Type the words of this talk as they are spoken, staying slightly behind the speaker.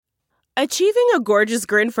Achieving a gorgeous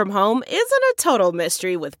grin from home isn't a total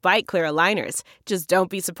mystery with Byte Clear aligners. Just don't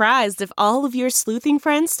be surprised if all of your sleuthing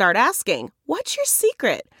friends start asking, "What's your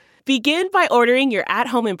secret?" Begin by ordering your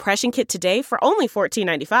at-home impression kit today for only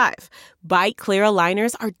 $14.95. Byte Clear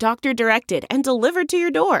aligners are doctor-directed and delivered to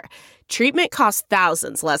your door. Treatment costs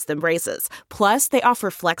thousands less than braces. Plus, they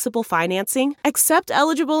offer flexible financing, accept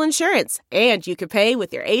eligible insurance, and you can pay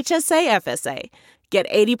with your HSA FSA. Get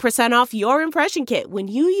 80% off your impression kit when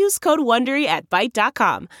you use code WONDERY at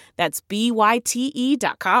Byte.com. That's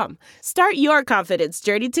BYTE.com. Start your confidence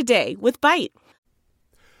journey today with Byte.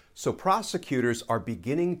 So prosecutors are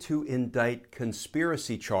beginning to indict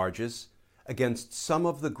conspiracy charges against some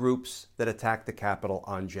of the groups that attacked the Capitol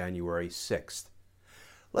on January 6th.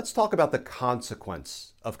 Let's talk about the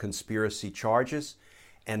consequence of conspiracy charges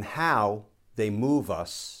and how they move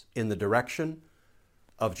us in the direction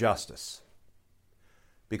of justice.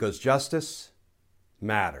 Because justice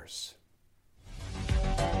matters.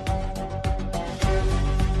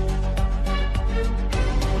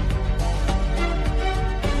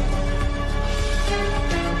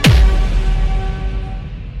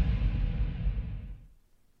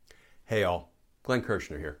 Hey all, Glenn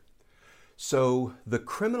Kirshner here. So the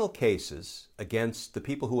criminal cases against the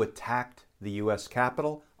people who attacked the U.S.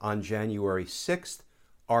 Capitol on January 6th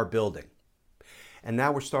are building. And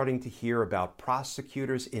now we're starting to hear about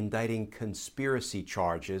prosecutors indicting conspiracy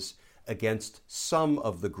charges against some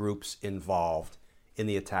of the groups involved in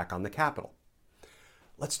the attack on the Capitol.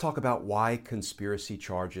 Let's talk about why conspiracy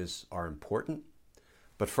charges are important.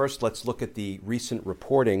 But first, let's look at the recent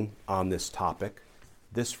reporting on this topic.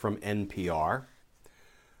 This from NPR.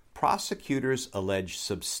 Prosecutors allege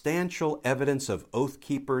substantial evidence of Oath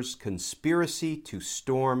Keepers' conspiracy to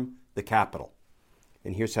storm the Capitol.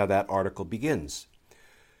 And here's how that article begins.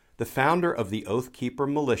 The founder of the Oath Keeper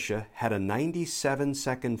militia had a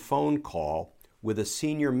 97-second phone call with a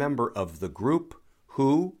senior member of the group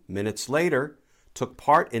who, minutes later, took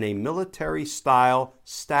part in a military-style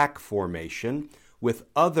stack formation with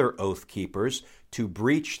other Oath Keepers to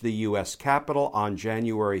breach the U.S. Capitol on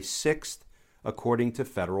January 6th, according to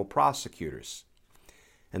federal prosecutors.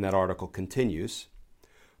 And that article continues.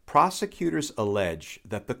 Prosecutors allege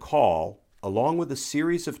that the call, along with a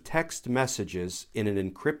series of text messages in an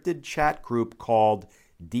encrypted chat group called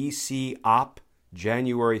DC Op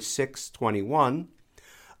January 6, 21,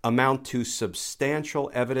 amount to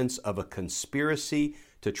substantial evidence of a conspiracy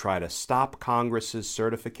to try to stop Congress's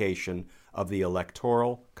certification of the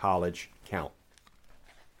Electoral College count.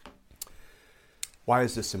 Why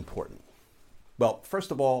is this important? Well,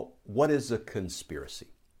 first of all, what is a conspiracy?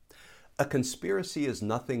 A conspiracy is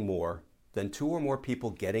nothing more than two or more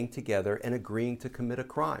people getting together and agreeing to commit a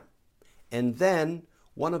crime. And then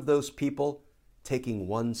one of those people taking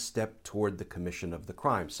one step toward the commission of the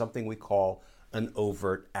crime, something we call an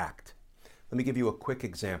overt act. Let me give you a quick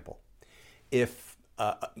example. If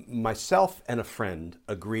myself and a friend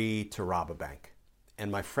agree to rob a bank,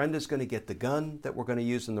 and my friend is going to get the gun that we're going to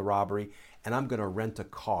use in the robbery, and I'm going to rent a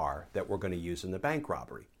car that we're going to use in the bank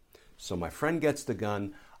robbery. So my friend gets the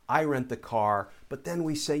gun, I rent the car, but then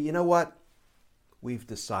we say, you know what? We've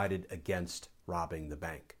decided against robbing the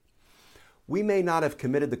bank. We may not have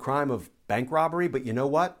committed the crime of bank robbery, but you know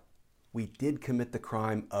what? We did commit the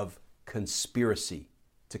crime of conspiracy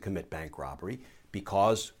to commit bank robbery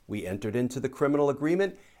because we entered into the criminal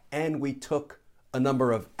agreement and we took a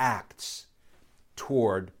number of acts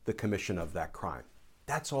toward the commission of that crime.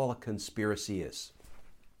 That's all a conspiracy is.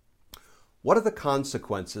 What are the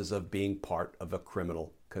consequences of being part of a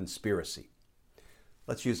criminal conspiracy?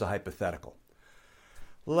 Let's use a hypothetical.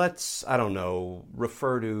 Let's,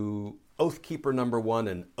 refer to Oath Keeper number 1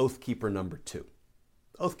 and Oath Keeper number 2.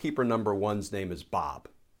 Oath Keeper number 1's name is Bob.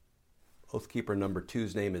 Oath Keeper number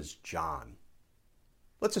 2's name is John.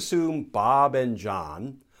 Let's assume Bob and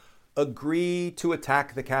John agree to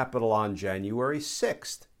attack the Capitol on January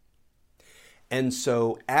 6th. And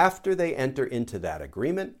so after they enter into that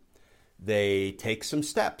agreement, they take some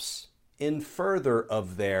steps in further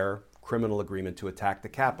of their criminal agreement to attack the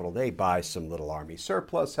Capitol. They buy some little Army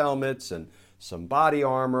surplus helmets and some body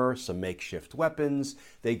armor, some makeshift weapons.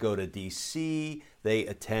 They go to D.C. They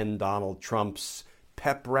attend Donald Trump's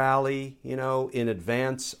pep rally, in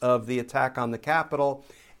advance of the attack on the Capitol.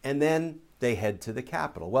 And then they head to the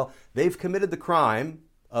Capitol. Well, they've committed the crime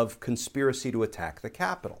of conspiracy to attack the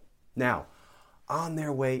Capitol. Now, on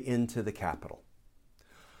their way into the Capitol,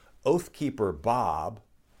 Oath Keeper Bob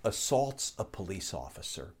assaults a police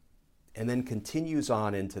officer and then continues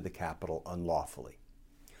on into the Capitol unlawfully.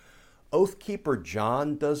 Oath Keeper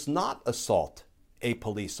John does not assault a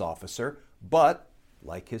police officer, but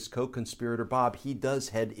like his co-conspirator Bob, he does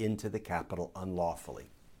head into the Capitol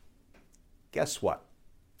unlawfully. Guess what?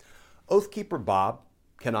 Oathkeeper Bob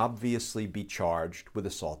can obviously be charged with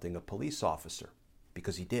assaulting a police officer,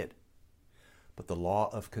 because he did. But the law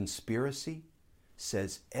of conspiracy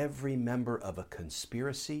says every member of a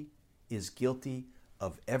conspiracy is guilty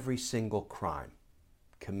of every single crime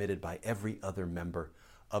committed by every other member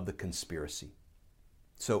of the conspiracy.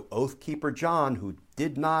 So Oathkeeper John, who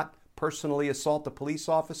did not personally assault a police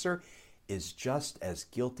officer, is just as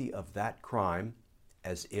guilty of that crime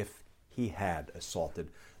as if he had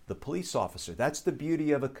assaulted the police officer. That's the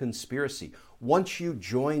beauty of a conspiracy. Once you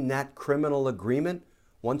join that criminal agreement,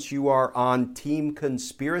 once you are on team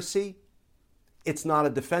conspiracy, it's not a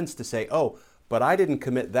defense to say, oh, but I didn't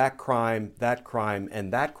commit that crime,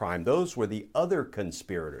 and that crime. Those were the other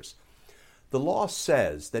conspirators. The law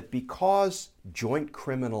says that because joint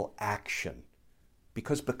criminal action,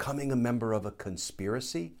 because becoming a member of a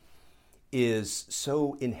conspiracy is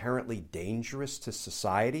so inherently dangerous to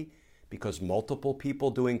society, because multiple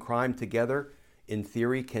people doing crime together, in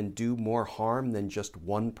theory, can do more harm than just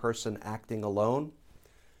one person acting alone.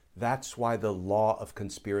 That's why the law of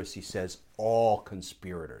conspiracy says all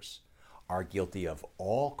conspirators are guilty of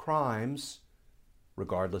all crimes,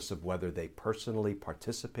 regardless of whether they personally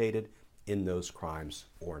participated in those crimes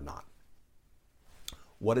or not.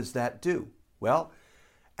 What does that do? Well,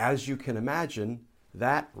 as you can imagine,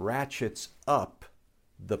 that ratchets up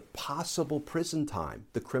the possible prison time,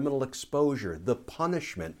 the criminal exposure, the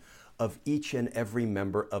punishment of each and every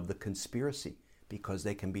member of the conspiracy, because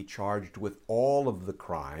they can be charged with all of the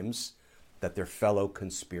crimes that their fellow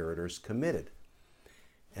conspirators committed.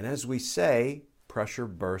 And as we say, pressure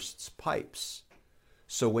bursts pipes.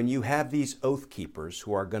 So when you have these oath keepers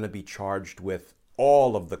who are going to be charged with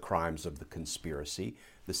all of the crimes of the conspiracy,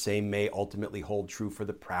 the same may ultimately hold true for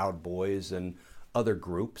the Proud Boys and other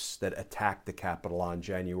groups that attacked the Capitol on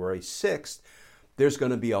January 6th, there's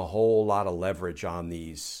going to be a whole lot of leverage on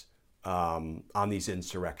these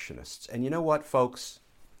insurrectionists. And you know what, folks?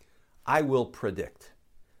 I will predict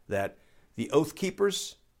that the Oath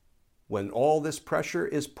Keepers, when all this pressure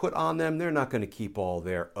is put on them, they're not going to keep all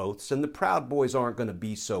their oaths. And the Proud Boys aren't going to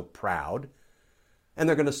be so proud. And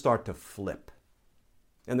they're going to start to flip.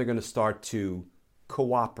 And they're going to start to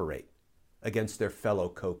cooperate against their fellow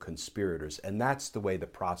co-conspirators. And that's the way the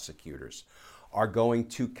prosecutors are going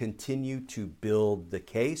to continue to build the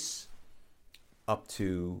case up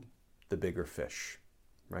to the bigger fish,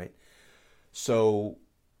 right? So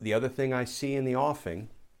the other thing I see in the offing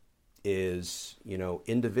is,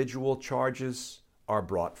 individual charges are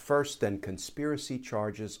brought first, then conspiracy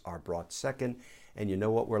charges are brought second. And you know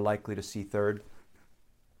what we're likely to see third?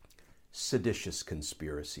 Seditious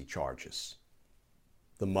conspiracy charges.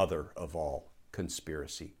 The mother of all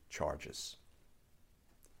conspiracy charges.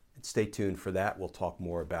 And stay tuned for that. We'll talk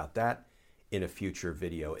more about that in a future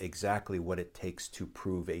video, exactly what it takes to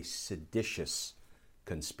prove a seditious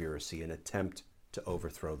conspiracy, an attempt to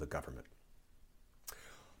overthrow the government.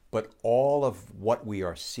 But all of what we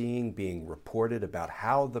are seeing being reported about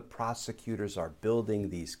how the prosecutors are building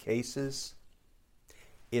these cases,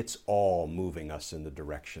 it's all moving us in the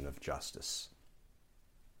direction of justice.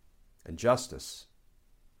 And justice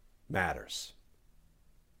matters.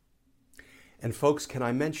 And folks, can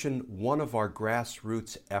I mention one of our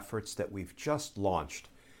grassroots efforts that we've just launched?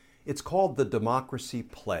 It's called the Democracy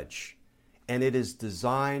Pledge, and it is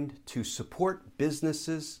designed to support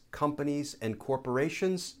businesses, companies, and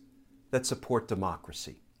corporations that support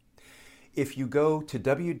democracy. If you go to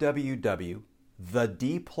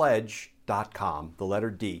www.thedpledge.com, the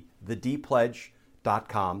letter D,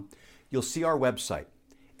 thedpledge.com, you'll see our website.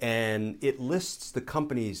 And it lists the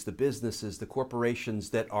companies, the businesses, the corporations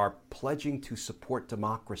that are pledging to support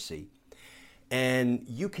democracy. And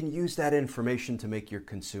you can use that information to make your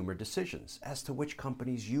consumer decisions as to which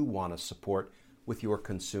companies you want to support with your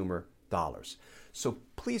consumer dollars. So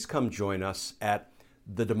please come join us at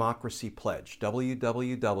the Democracy Pledge,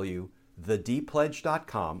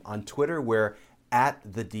 www.thedpledge.com. On Twitter, we're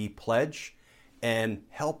 @thedpledge, and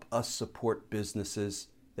help us support businesses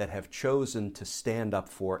that have chosen to stand up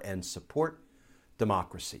for and support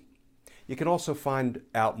democracy. You can also find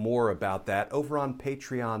out more about that over on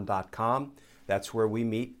patreon.com. That's where we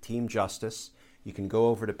meet, Team Justice. You can go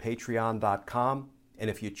over to patreon.com, and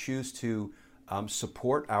if you choose to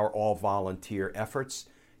support our all-volunteer efforts,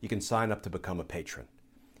 you can sign up to become a patron.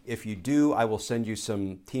 If you do, I will send you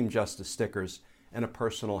some Team Justice stickers and a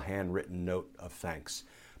personal handwritten note of thanks.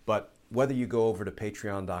 But whether you go over to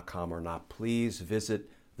patreon.com or not, please visit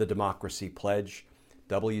the Democracy Pledge,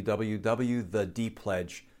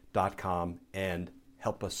 www.thedpledge.com, and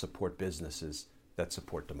help us support businesses that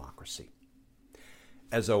support democracy.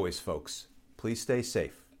 As always, folks, please stay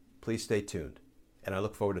safe, please stay tuned, and I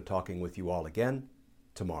look forward to talking with you all again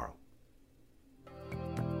tomorrow.